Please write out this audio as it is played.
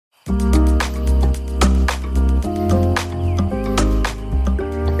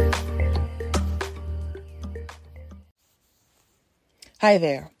Hi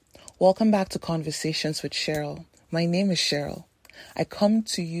there. Welcome back to Conversations with Cheryl. My name is Cheryl. I come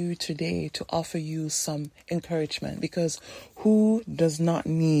to you today to offer you some encouragement because who does not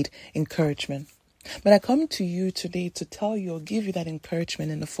need encouragement? But I come to you today to tell you or give you that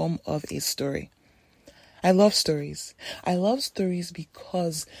encouragement in the form of a story. I love stories. I love stories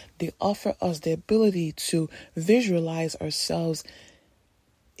because they offer us the ability to visualize ourselves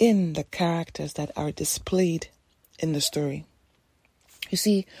in the characters that are displayed in the story. You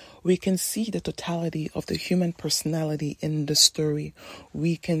see, we can see the totality of the human personality in the story.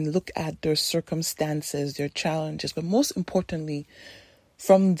 We can look at their circumstances, their challenges, but most importantly,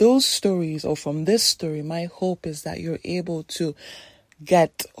 from those stories or from this story, my hope is that you're able to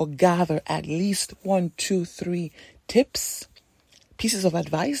get or gather at least 1, 2, 3 tips, pieces of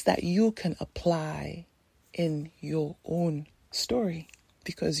advice that you can apply in your own story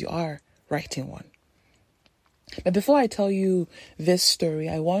because you are writing one. But before I tell you this story,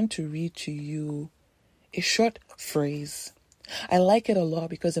 I want to read to you a short phrase. I like it a lot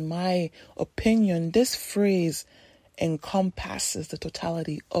because in my opinion, this phrase encompasses the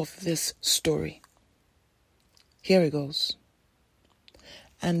totality of this story. Here it goes.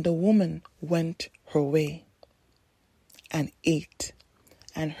 And the woman went her way and ate,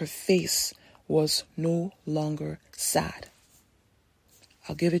 and her face was no longer sad.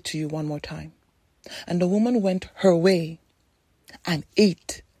 I'll give it to you one more time. And the woman went her way and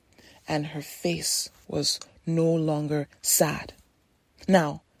ate, and her face was no longer sad.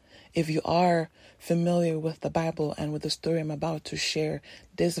 Now, if you are familiar with the Bible and with the story I'm about to share,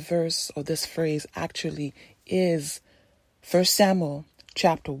 this verse or this phrase actually is 1 Samuel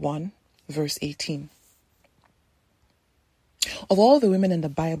chapter 1, verse 18. Of all the women in the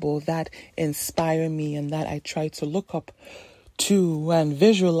Bible that inspire me and that I try to look up to and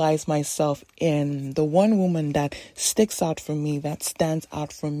visualize myself in, the one woman that sticks out for me, that stands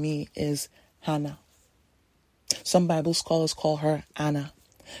out for me is Hannah. Some Bible scholars call her Anna.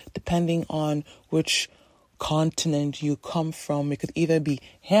 Depending on which continent you come from, it could either be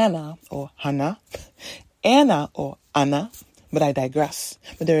Hannah or Hannah, Anna or Anna, but I digress.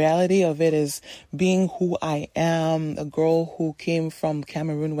 But the reality of it is, being who I am, a girl who came from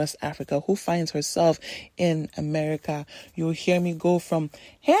Cameroon, West Africa, who finds herself in America, you'll hear me go from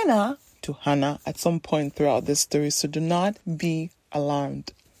Hannah to Hannah at some point throughout this story, so do not be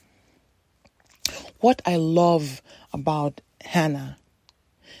alarmed. What I love about Hannah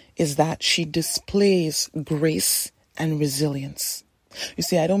is that she displays grace and resilience. You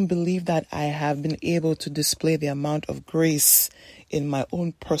see, I don't believe that I have been able to display the amount of grace in my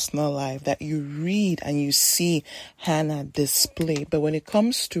own personal life that you read and you see Hannah display. But when it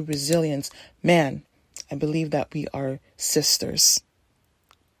comes to resilience, man, I believe that we are sisters.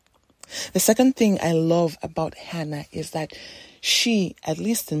 The second thing I love about Hannah is that she, at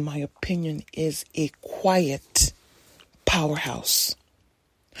least in my opinion, is a quiet powerhouse.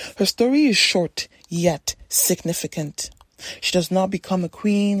 Her story is short yet significant. She does not become a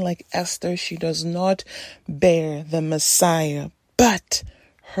queen like Esther. She does not bear the Messiah. But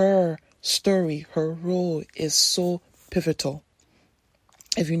her story, her role is so pivotal.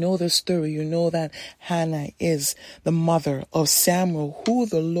 If you know the story, you know that Hannah is the mother of Samuel, who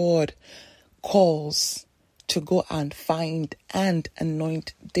the Lord calls to go and find and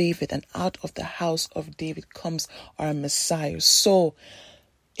anoint David. And out of the house of David comes our Messiah. So,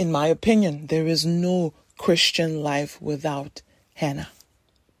 in my opinion, there is no Christian life without Hannah.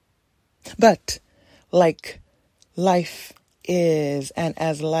 But like life is, and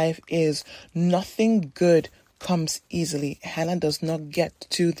as life is, nothing good comes easily. Hannah does not get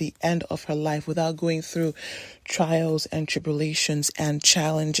to the end of her life without going through trials and tribulations and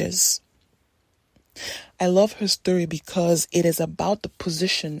challenges. I love her story because it is about the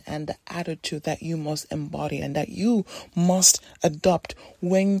position and the attitude that you must embody and that you must adopt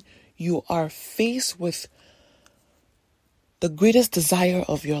when you are faced with the greatest desire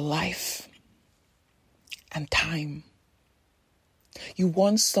of your life and time. You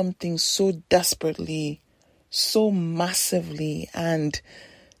want something so desperately, so massively, and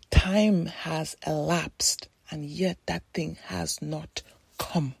time has elapsed, and yet that thing has not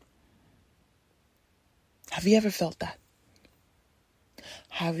come. Have you ever felt that?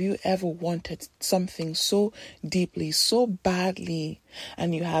 Have you ever wanted something so deeply, so badly,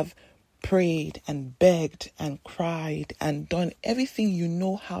 and you have prayed and begged and cried and done everything you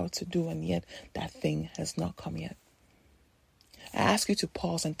know how to do, and yet that thing has not come yet? I ask you to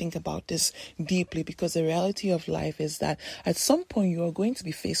pause and think about this deeply, because the reality of life is that at some point you are going to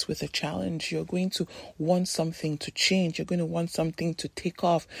be faced with a challenge. You're going to want something to change. You're going to want something to take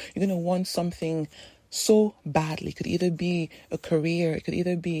off. You're going to want something so badly. It could either be a career, it could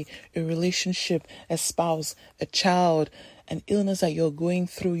either be a relationship, a spouse, a child, an illness that you're going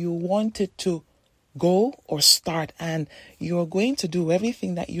through. You want it to go or start, and you're going to do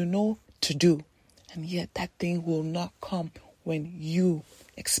everything that you know to do. And yet that thing will not come when you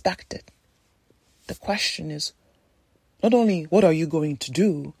expect it. The question is not only what are you going to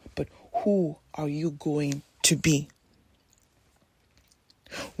do, but who are you going to be?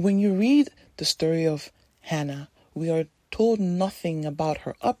 When you read the story of Hannah, we are told nothing about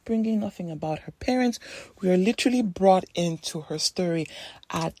her upbringing, nothing about her parents. We are literally brought into her story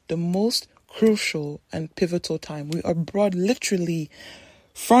at the most crucial and pivotal time. We are brought literally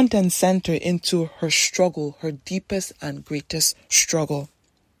front and center into her struggle, her deepest and greatest struggle.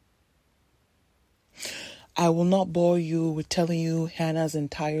 I will not bore you with telling you Hannah's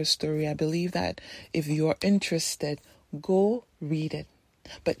entire story. I believe that if you're interested, go read it.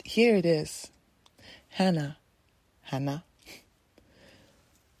 But here it is. Hannah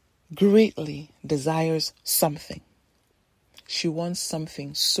greatly desires something. She wants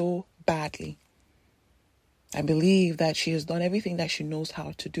something so badly. I believe that she has done everything that she knows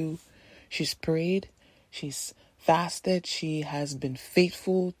how to do. She's prayed, she's fasted, she has been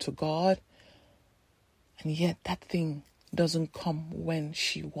faithful to God. And yet that thing doesn't come when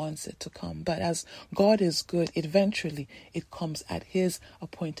she wants it to come. But as God is good, eventually it comes at His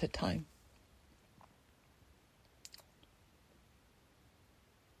appointed time.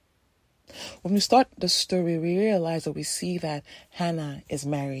 When we start the story, we realize that we see that Hannah is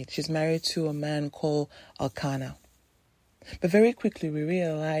married. She's married to a man called Elkanah. But very quickly we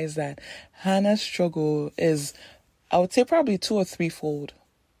realize that Hannah's struggle is, I would say, probably 2 or 3-fold.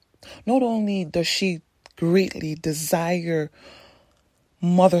 Not only does she greatly desire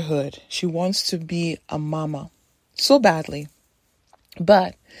motherhood, she wants to be a mama so badly,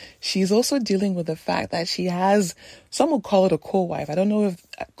 but she's also dealing with the fact that she has, some would call it a co-wife. I don't know if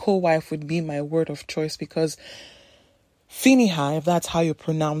co-wife would be my word of choice, because Phinehas, if that's how you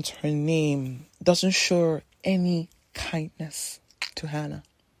pronounce her name, doesn't show any kindness to Hannah.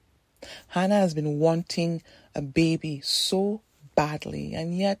 Hannah has been wanting a baby so badly,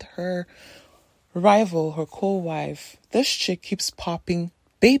 and yet her rival, her co-wife, this chick keeps popping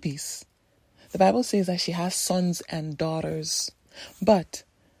babies. The Bible says that she has sons and daughters. But,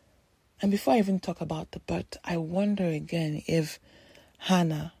 and before I even talk about the but, I wonder again if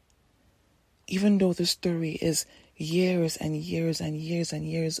Hannah, even though the story is years and years and years and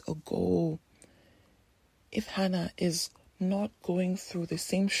years ago, if Hannah is not going through the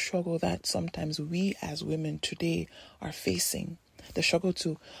same struggle that sometimes we as women today are facing, the struggle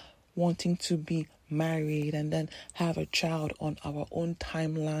to wanting to be married and then have a child on our own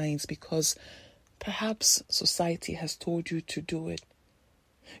timelines because perhaps society has told you to do it.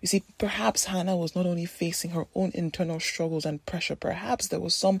 You see, perhaps Hannah was not only facing her own internal struggles and pressure, perhaps there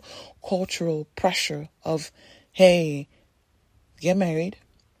was some cultural pressure of, hey, get married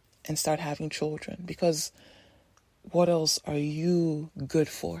and start having children, because what else are you good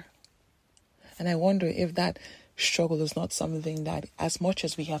for? And I wonder if that struggle is not something that, as much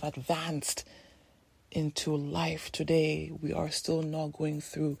as we have advanced into life today, we are still not going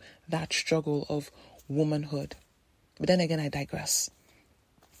through that struggle of womanhood. But then again, I digress.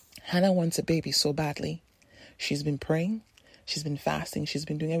 Hannah wants a baby so badly. She's been praying, she's been fasting, she's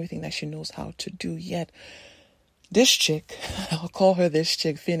been doing everything that she knows how to do. Yet this chick, I'll call her this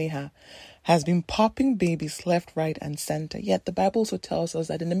chick, Phinehas, has been popping babies left, right, and center. Yet the Bible also tells us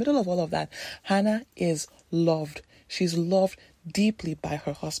that in the middle of all of that, Hannah is loved. She's loved deeply by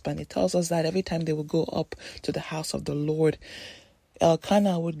her husband. It tells us that every time they would go up to the house of the Lord,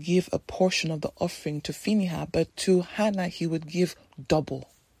 Elkanah would give a portion of the offering to Phinehas, but to Hannah he would give double.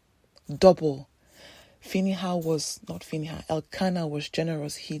 Elkanah was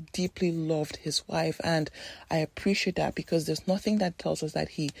generous. He deeply loved his wife, and I appreciate that, because there's nothing that tells us that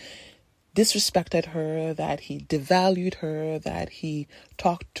he disrespected her, that he devalued her, that he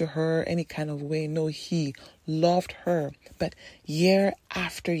talked to her any kind of way. No, he loved her. But year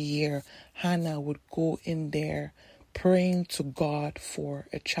after year, Hannah would go in there praying to God for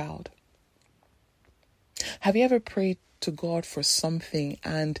a child. Have you ever prayed to God for something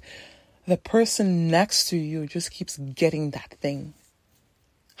and the person next to you just keeps getting that thing?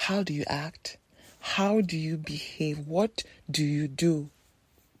 How do you act? How do you behave? What do you do?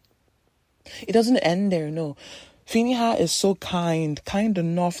 It doesn't end there, no. Phinehas is so kind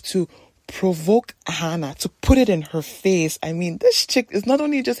enough to provoke Hannah, to put it in her face. I mean, this chick is not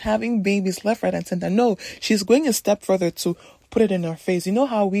only just having babies left, right, and center. No, she's going a step further to put it in her face. You know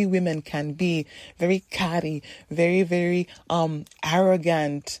how we women can be very catty, very, very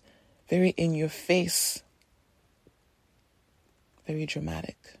arrogant, very in your face, very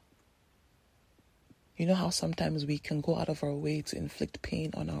dramatic. You know how sometimes we can go out of our way to inflict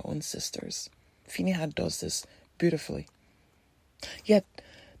pain on our own sisters. Finihad does this beautifully. Yet,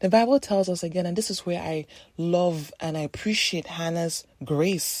 the Bible tells us again, and this is where I love and I appreciate Hannah's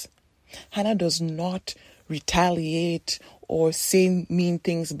grace. Hannah does not retaliate or say mean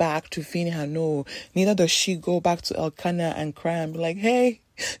things back to Finihad. No, neither does she go back to Elkanah and cry and be like, hey,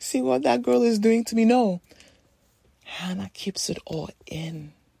 see what that girl is doing to me. No, Hannah keeps it all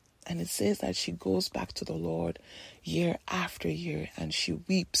in. And it says that she goes back to the Lord year after year and she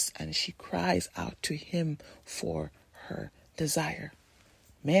weeps and she cries out to him for her desire.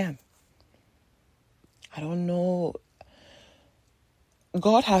 Man, I don't know.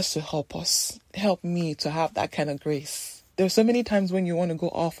 God has to help us, help me to have that kind of grace. There's so many times when you want to go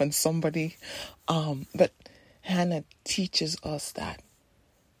off on somebody, but Hannah teaches us that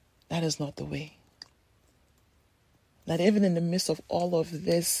is not the way. That even in the midst of all of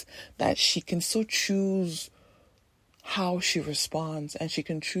this, that she can so choose how she responds and she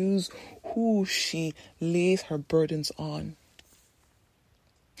can choose who she lays her burdens on.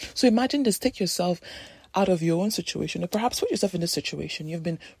 So imagine this, take yourself out of your own situation, or perhaps put yourself in this situation. You've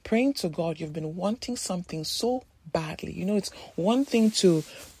been praying to God, you've been wanting something so badly. You know, it's one thing to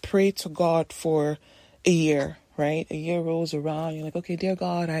pray to God for a year, right? A year rolls around, you're like, okay, dear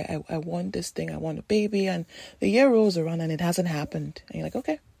God, I want this thing, I want a baby, and the year rolls around and it hasn't happened. And you're like,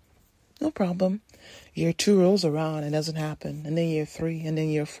 okay, no problem. Year 2 rolls around and it doesn't happen. And then year 3, and then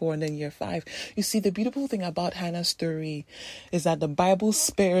year 4, and then year 5. You see, the beautiful thing about Hannah's story is that the Bible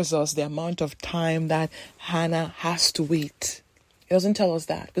spares us the amount of time that Hannah has to wait. It doesn't tell us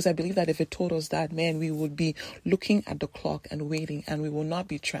that, because I believe that if it told us that, man, we would be looking at the clock and waiting, and we will not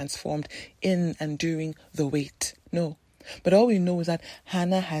be transformed in and during the wait. No. But all we know is that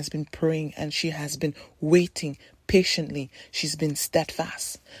Hannah has been praying and she has been waiting patiently. She's been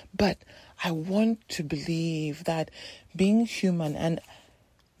steadfast. But I want to believe that being human, and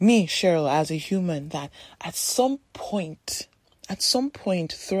me, Cheryl, as a human, that at some point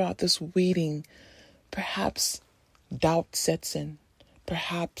throughout this waiting, perhaps doubt sets in,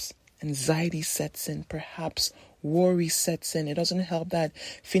 perhaps anxiety sets in, perhaps worry sets in. It doesn't help that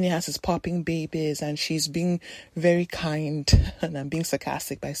Phinehas is popping babies and she's being very kind. And I'm being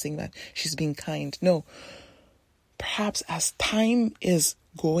sarcastic by saying that she's being kind. No, perhaps as time is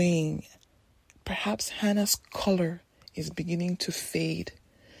going, perhaps Hannah's color is beginning to fade.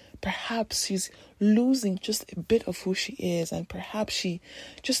 Perhaps she's losing just a bit of who she is, and perhaps she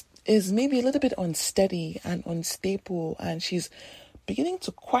just is maybe a little bit unsteady and unstable, and she's beginning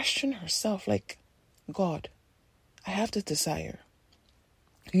to question herself like, God, I have this desire.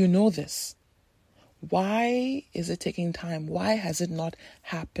 You know this. Why is it taking time? Why has it not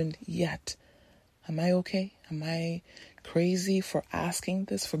happened yet? Am I okay? Am I crazy for asking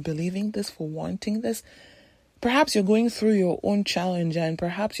this, for believing this, for wanting this? Perhaps you're going through your own challenge, and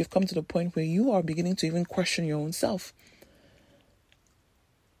perhaps you've come to the point where you are beginning to even question your own self.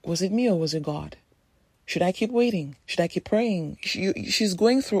 Was it me or was it God? Should I keep waiting? Should I keep praying? She's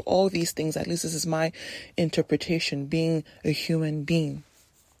going through all these things. At least this is my interpretation, being a human being.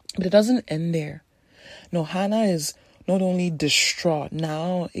 But it doesn't end there. No, Hannah is not only distraught.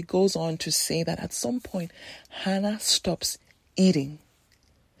 Now it goes on to say that at some point, Hannah stops eating.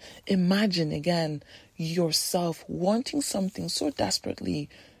 Imagine again yourself wanting something so desperately.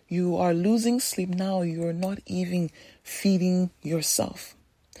 You are losing sleep now. You're not even feeding yourself.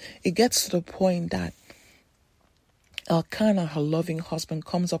 It gets to the point that Elkanah, her loving husband,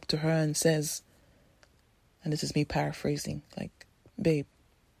 comes up to her and says, and this is me paraphrasing, like, babe,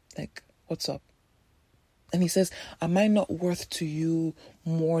 like, what's up? And he says, am I not worth to you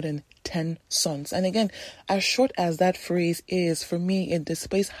more than 10 sons? And again, as short as that phrase is, for me, it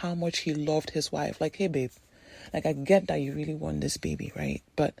displays how much he loved his wife. Like, hey, babe, like, I get that you really want this baby, right?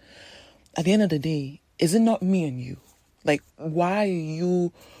 But at the end of the day, is it not me and you? Like, why are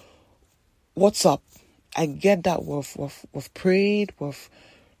you, what's up? I get that we've prayed,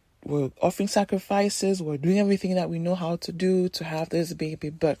 we're offering sacrifices, we're doing everything that we know how to do to have this baby,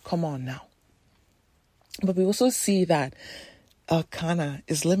 but come on now. But we also see that Elkanah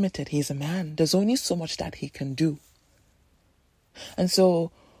is limited. He's a man. There's only so much that he can do. And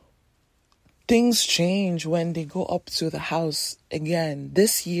so things change when they go up to the house again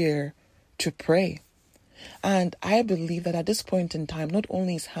this year to pray. And I believe that at this point in time, not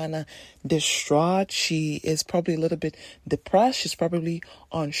only is Hannah distraught, she is probably a little bit depressed. She's probably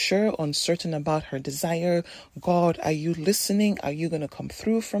unsure, uncertain about her desire. God, are you listening? Are you going to come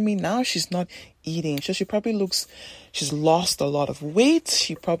through for me? Now she's not eating. So she's lost a lot of weight.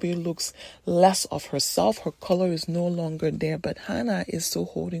 She probably looks less of herself. Her color is no longer there. But Hannah is still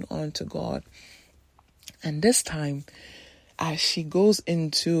holding on to God. And this time, as she goes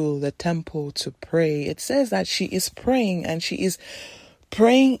into the temple to pray, it says that she is praying, and she is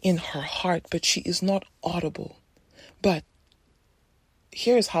praying in her heart, but she is not audible. But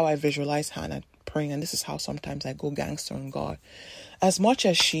here's how I visualize Hannah praying, and this is how sometimes I go gangster on God. As much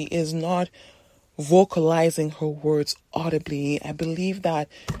as she is not vocalizing her words audibly, I believe that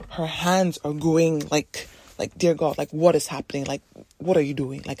her hands are going like, dear God, like, what is happening? Like, what are you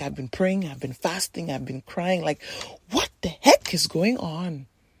doing? Like, I've been praying, I've been fasting, I've been crying. Like, what the heck is going on?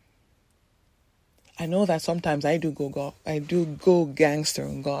 I know that sometimes I do go gangster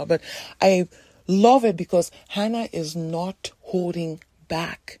on God, but I love it because Hannah is not holding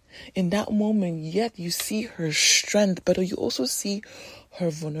back. In that moment, yet you see her strength, but you also see her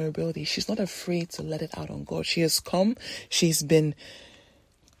vulnerability. She's not afraid to let it out on God. She has come, she's been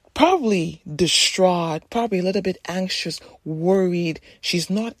probably distraught, probably a little bit anxious, worried. She's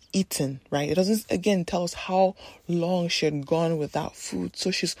not eaten, right? It doesn't, again, tell us how long she had gone without food.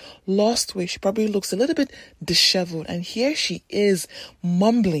 So she's lost weight. She probably looks a little bit disheveled. And here she is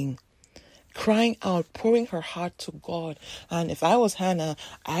mumbling, crying out, pouring her heart to God. And if I was Hannah,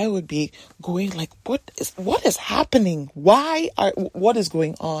 I would be going like, what is happening? What is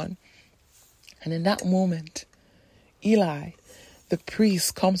going on? And in that moment, Eli, the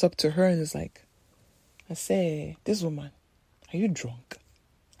priest, comes up to her and is like, I say, this woman, are you drunk?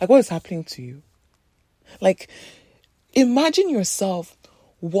 Like, what is happening to you? Like, imagine yourself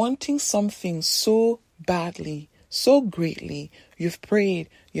wanting something so badly, so greatly. You've prayed,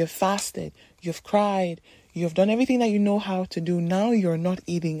 you've fasted, you've cried, you've done everything that you know how to do. Now you're not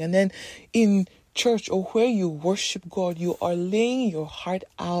eating. And then in church or where you worship God, you are laying your heart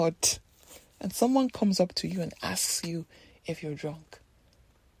out. And someone comes up to you and asks you if you're drunk.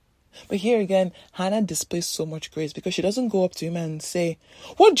 But here again, Hannah displays so much grace because she doesn't go up to him and say,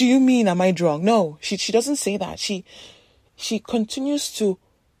 what do you mean, am I drunk? No, she doesn't say that. She continues to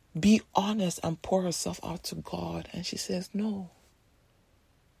be honest and pour herself out to God. And she says, no,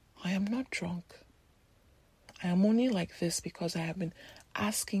 I am not drunk. I am only like this because I have been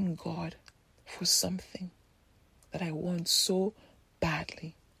asking God for something that I want so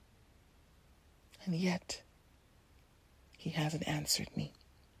badly. And yet, He hasn't answered me.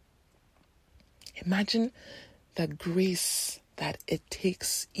 Imagine the grace that it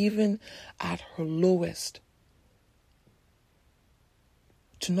takes, even at her lowest,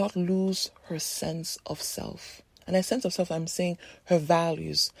 to not lose her sense of self. And a sense of self, I'm saying her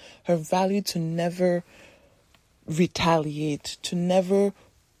values, her value to never retaliate, to never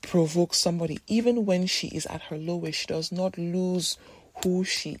provoke somebody. Even when she is at her lowest, she does not lose who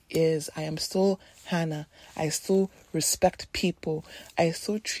she is. I am still Hannah. I still respect people. I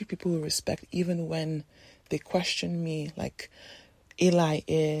still treat people with respect even when they question me like Eli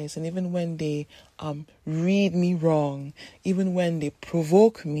is, and even when they read me wrong, even when they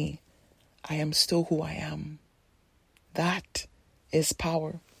provoke me, I am still who I am. That is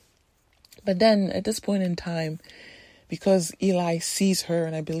power. But then at this point in time, because Eli sees her,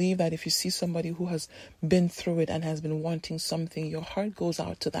 and I believe that if you see somebody who has been through it and has been wanting something, your heart goes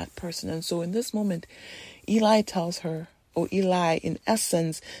out to that person. And so in this moment, Eli tells her, or Eli in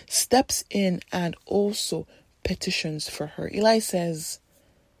essence steps in and also petitions for her. Eli says,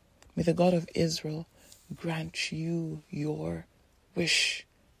 may the God of Israel grant you your wish,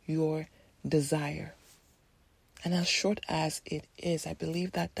 your desire. And as short as it is, I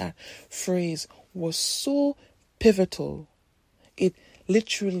believe that that phrase was so pivotal. It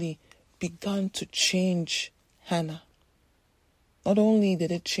literally began to change Hannah. Not only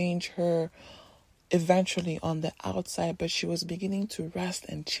did it change her eventually on the outside, but she was beginning to rest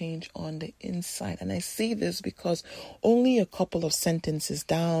and change on the inside. And I say this because only a couple of sentences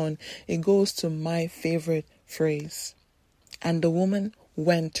down, it goes to my favorite phrase. And the woman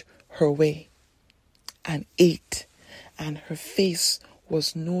went her way and ate, and her face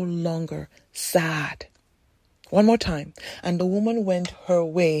was no longer sad. One more time. And the woman went her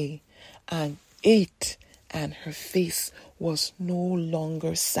way and ate, and her face was no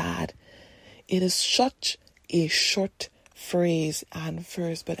longer sad. It is such a short phrase and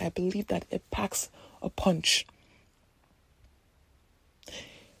verse, but I believe that it packs a punch.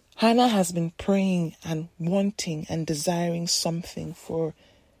 Hannah has been praying and wanting and desiring something for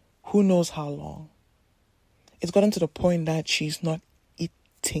who knows how long. it's gotten to the point that she's not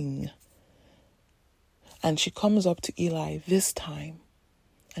eating. And she comes up to Eli this time.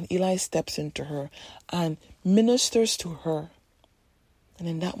 And Eli steps into her and ministers to her. And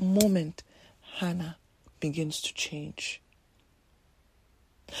in that moment, Hannah begins to change.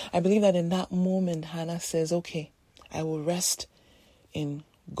 I believe that in that moment, Hannah says, okay, I will rest in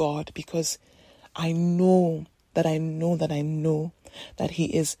God because I know that He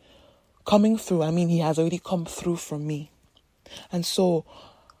is coming through. I mean, He has already come through for me. And so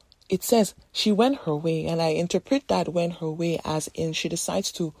it says she went her way, and I interpret that went her way as in she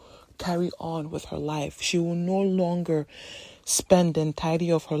decides to carry on with her life. She will no longer spend the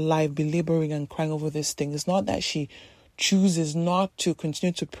entirety of her life belaboring and crying over this thing. It's not that she chooses not to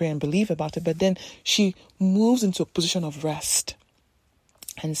continue to pray and believe about it, but then she moves into a position of rest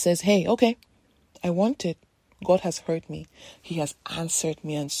and says, hey, okay, I want it. God has heard me. He has answered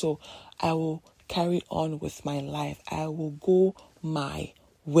me. And so I will carry on with my life. I will go my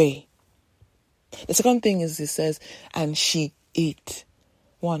way. The second thing is it says, and she ate.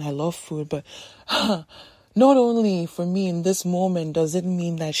 One, I love food, but not only for me in this moment does it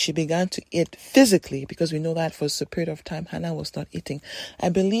mean that she began to eat physically, because we know that for a period of time, Hannah was not eating. I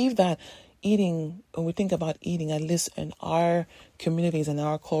believe that eating, when we think about eating, at least in our communities and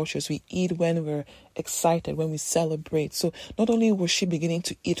our cultures, we eat when we're excited, when we celebrate. So not only was she beginning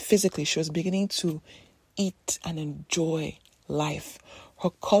to eat physically, she was beginning to eat and enjoy life. Her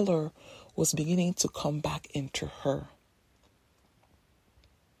color was beginning to come back into her.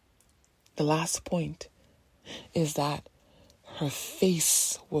 The last point is that her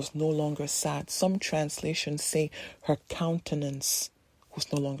face was no longer sad. Some translations say her countenance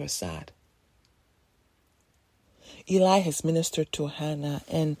was no longer sad. Eli has ministered to Hannah,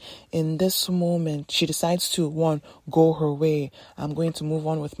 and in this moment, she decides to, one, go her way. I'm going to move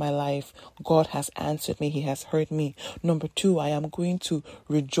on with my life. God has answered me. He has heard me. Number two, I am going to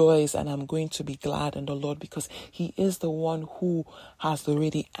rejoice and I'm going to be glad in the Lord because He is the one who has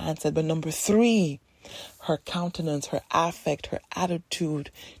already answered. But number three, her countenance, her affect, her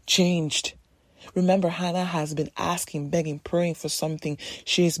attitude changed. Remember, Hannah has been asking, begging, praying for something.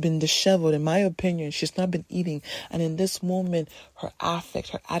 She has been disheveled. In my opinion, she's not been eating. And in this moment, her affect,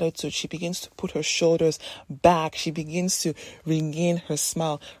 her attitude, she begins to put her shoulders back. She begins to regain her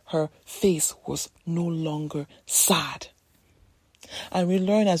smile. Her face was no longer sad. And we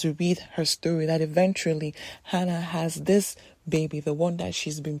learn as we read her story that eventually Hannah has this baby, the one that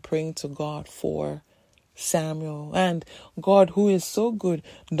she's been praying to God for, Samuel. And God, who is so good,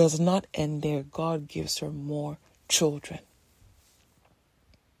 does not end there. God gives her more children.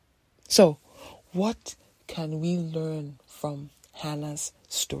 So, what can we learn from Hannah's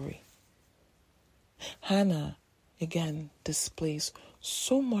story? Hannah, again, displays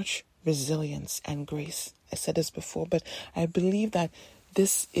so much resilience and grace. I said this before, but I believe that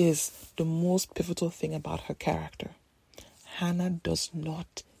this is the most pivotal thing about her character. Hannah does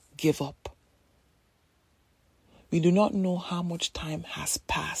not give up. We do not know how much time has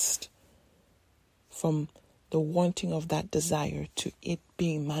passed from the wanting of that desire to it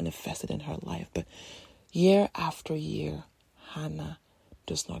being manifested in her life. But year after year, Hannah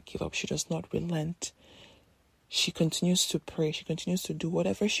does not give up. She does not relent. She continues to pray. She continues to do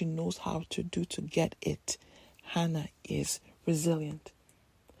whatever she knows how to do to get it. Hannah is resilient.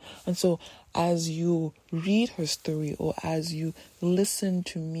 And so as you read her story or as you listen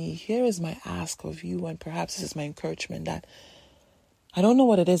to me, here is my ask of you, and perhaps this is my encouragement, that I don't know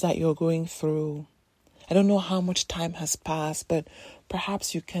what it is that you're going through. I don't know how much time has passed, but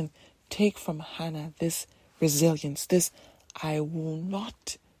perhaps you can take from Hannah this resilience, this I will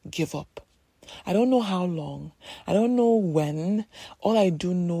not give up. I don't know how long. I don't know when. All I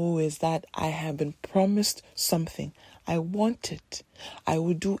do know is that I have been promised something. I want it. I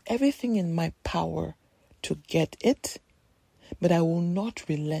will do everything in my power to get it, but I will not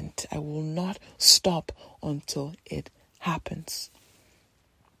relent. I will not stop until it happens.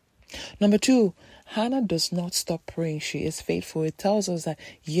 Number two, Hannah does not stop praying. She is faithful. It tells us that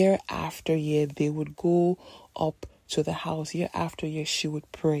year after year, they would go up to the house. Year after year, she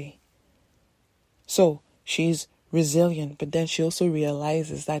would pray. So she's resilient, but then she also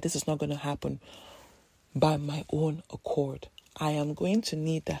realizes that this is not going to happen by my own accord. I am going to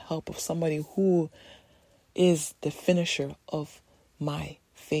need the help of somebody who is the finisher of my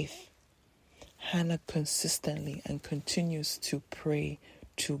faith. Hannah consistently and continues to pray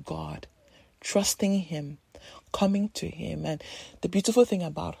to God, trusting Him, coming to Him. And the beautiful thing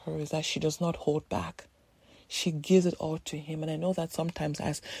about her is that she does not hold back. She gives it all to Him. And I know that sometimes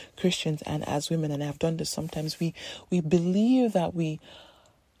as Christians and as women, and I've done this sometimes, we believe that we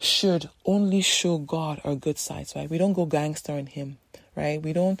should only show God our good sides, right? We don't go gangster on him, right?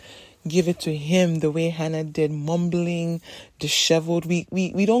 We don't give it to him the way Hannah did, mumbling, disheveled.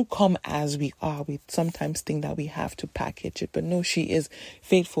 We don't come as we are. We sometimes think that we have to package it, but no, she is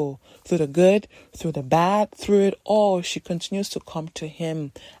faithful through the good, through the bad, through it all. She continues to come to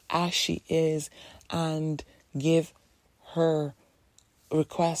him as she is and give her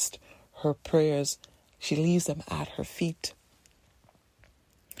request, her prayers. She leaves them at her feet.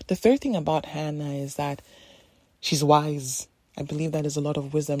 The third thing about Hannah is that she's wise. I believe that is a lot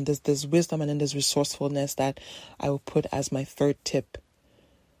of wisdom. There's wisdom and then there's resourcefulness that I will put as my third tip.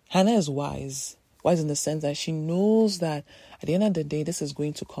 Hannah is wise. Wise in the sense that she knows that at the end of the day, this is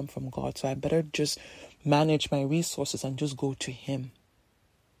going to come from God. So I better just manage my resources and just go to him.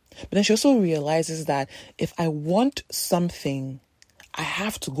 But then she also realizes that if I want something, I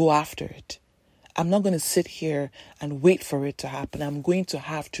have to go after it. I'm not going to sit here and wait for it to happen. I'm going to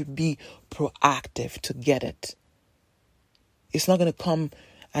have to be proactive to get it. It's not going to come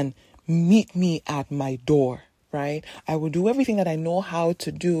and meet me at my door, right? I will do everything that I know how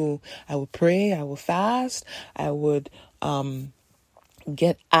to do. I will pray, I will fast, I would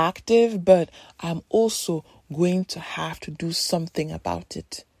get active, but I'm also going to have to do something about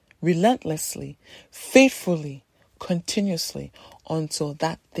it relentlessly, faithfully, continuously until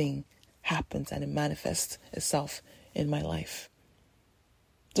that thing happens and it manifests itself in my life.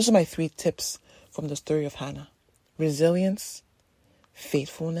 Those are my 3 tips from the story of Hannah: resilience,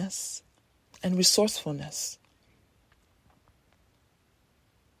 faithfulness, and resourcefulness.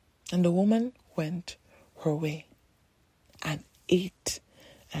 And the woman went her way and ate,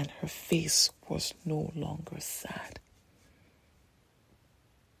 and her face was no longer sad.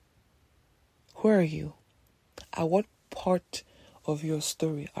 Who are you? At what part of your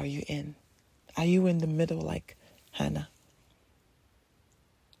story are you in? Are you in the middle like Hannah?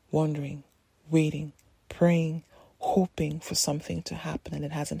 Wondering, waiting, praying, hoping for something to happen and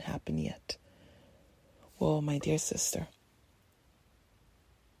it hasn't happened yet? Well, my dear sister,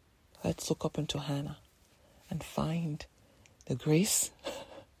 let's look up into Hannah and find the grace,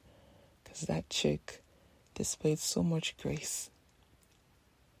 because that chick displayed so much grace,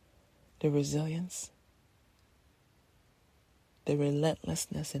 the resilience, the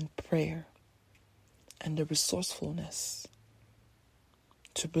relentlessness in prayer, and the resourcefulness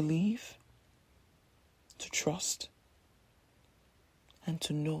to believe, to trust, and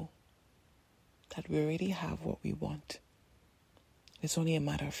to know that we already have what we want. It's only a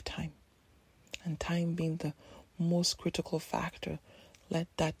matter of time. And time being the most critical factor, let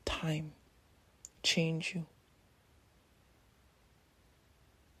that time change you.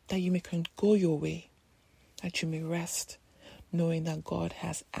 That you may go your way, that you may rest, knowing that God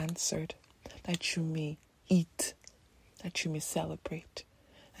has answered, that you may eat, that you may celebrate,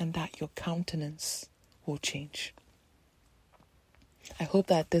 and that your countenance will change. I hope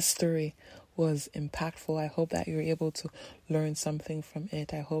that this story was impactful. I hope that you're able to learn something from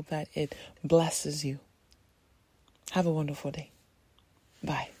it. I hope that it blesses you. Have a wonderful day.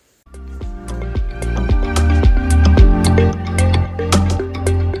 Bye.